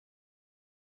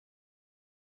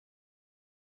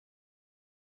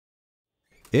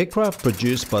Aircraft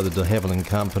produced by the de Havilland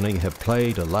Company have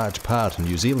played a large part in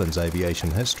New Zealand's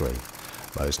aviation history,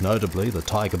 most notably the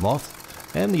Tiger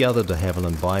Moth and the other de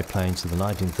Havilland biplanes of the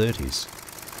 1930s.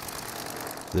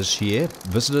 This year,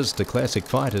 visitors to classic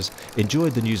fighters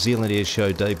enjoyed the New Zealand Air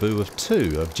Show debut of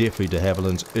two of Geoffrey de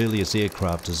Havilland's earliest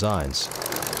aircraft designs.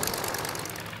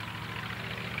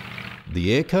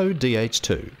 The Airco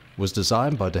DH.2 was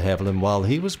designed by de Havilland while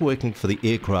he was working for the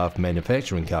Aircraft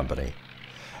Manufacturing Company,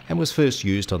 and was first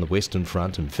used on the Western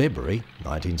Front in February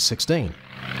 1916.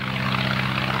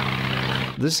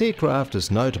 This aircraft is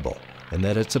notable in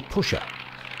that it's a pusher,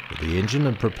 with the engine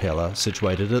and propeller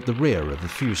situated at the rear of the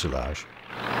fuselage.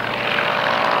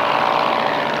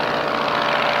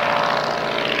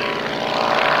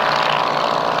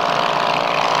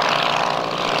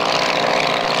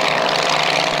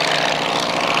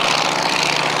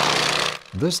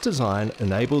 This design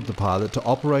enabled the pilot to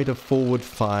operate a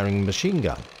forward-firing machine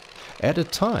gun, at a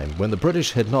time when the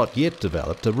British had not yet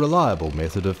developed a reliable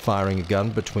method of firing a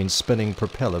gun between spinning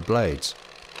propeller blades.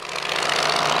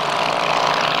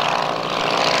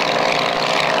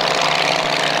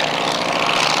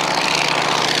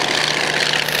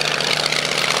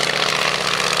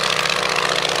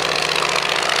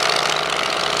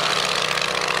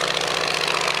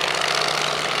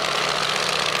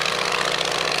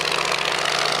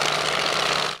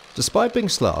 Despite being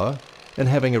slower and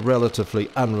having a relatively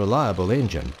unreliable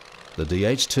engine, the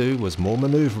DH.2 was more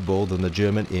manoeuvrable than the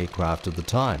German aircraft of the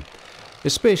time,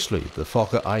 especially the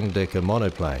Fokker Eindecker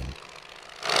monoplane.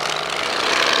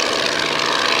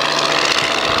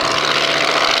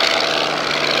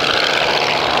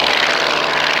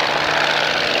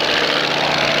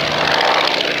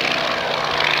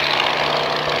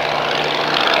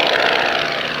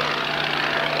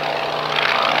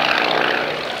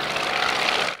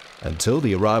 Until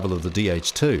the arrival of the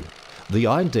DH.2, the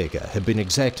Eindecker had been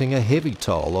exacting a heavy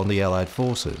toll on the Allied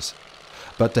forces.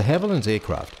 But de Havilland's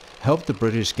aircraft helped the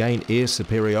British gain air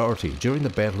superiority during the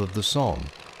Battle of the Somme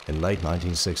in late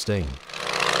 1916.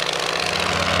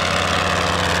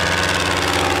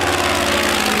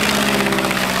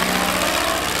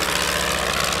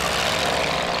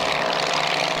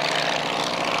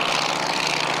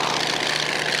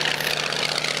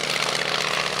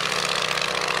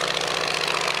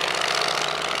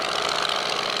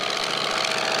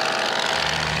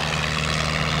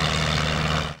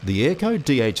 The Airco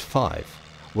DH.5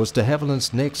 was de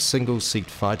Havilland's next single-seat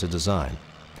fighter design,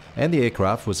 and the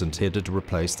aircraft was intended to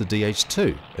replace the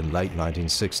DH.2 in late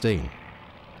 1916.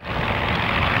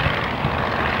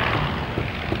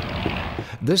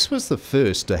 This was the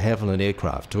first de Havilland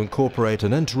aircraft to incorporate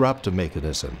an interrupter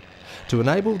mechanism to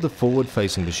enable the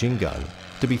forward-facing machine gun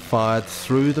to be fired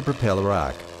through the propeller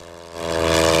arc.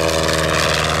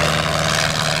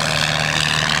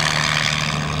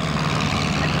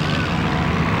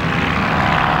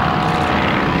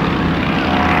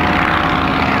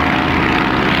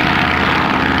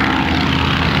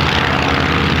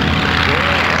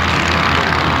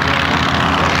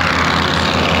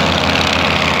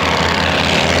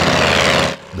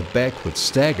 The backward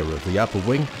stagger of the upper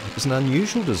wing is an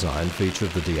unusual design feature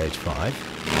of the DH.5.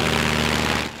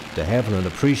 De Havilland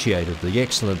appreciated the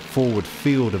excellent forward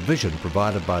field of vision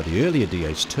provided by the earlier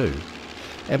DH.2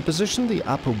 and positioned the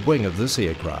upper wing of this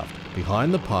aircraft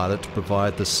behind the pilot to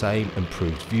provide the same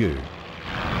improved view.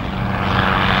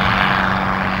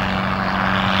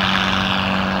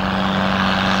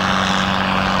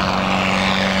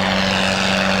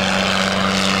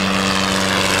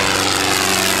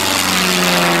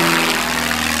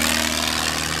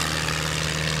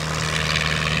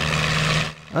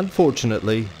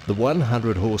 Unfortunately, the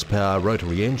 100 horsepower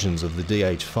rotary engines of the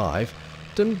DH.5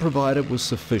 didn't provide it with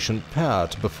sufficient power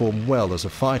to perform well as a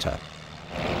fighter.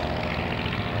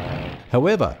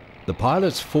 However, the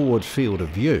pilot's forward field of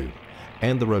view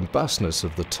and the robustness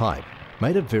of the type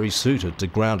made it very suited to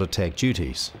ground attack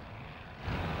duties.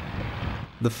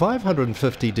 The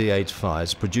 550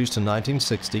 DH.5s produced in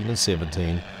 1916 and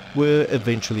 17 were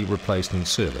eventually replaced in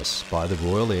service by the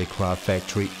Royal Aircraft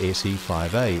Factory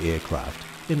SE-5A aircraft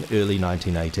in early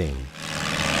 1918.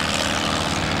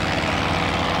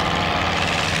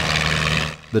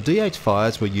 The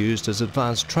DH.5s were used as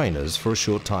advanced trainers for a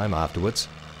short time afterwards,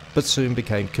 but soon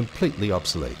became completely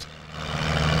obsolete.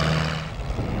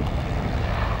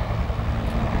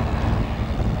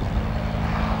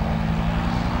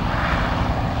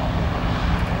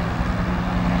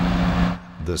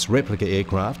 This replica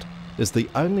aircraft is the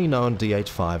only known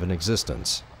DH.5 in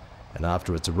existence, and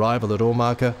after its arrival at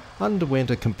Omaka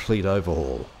underwent a complete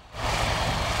overhaul.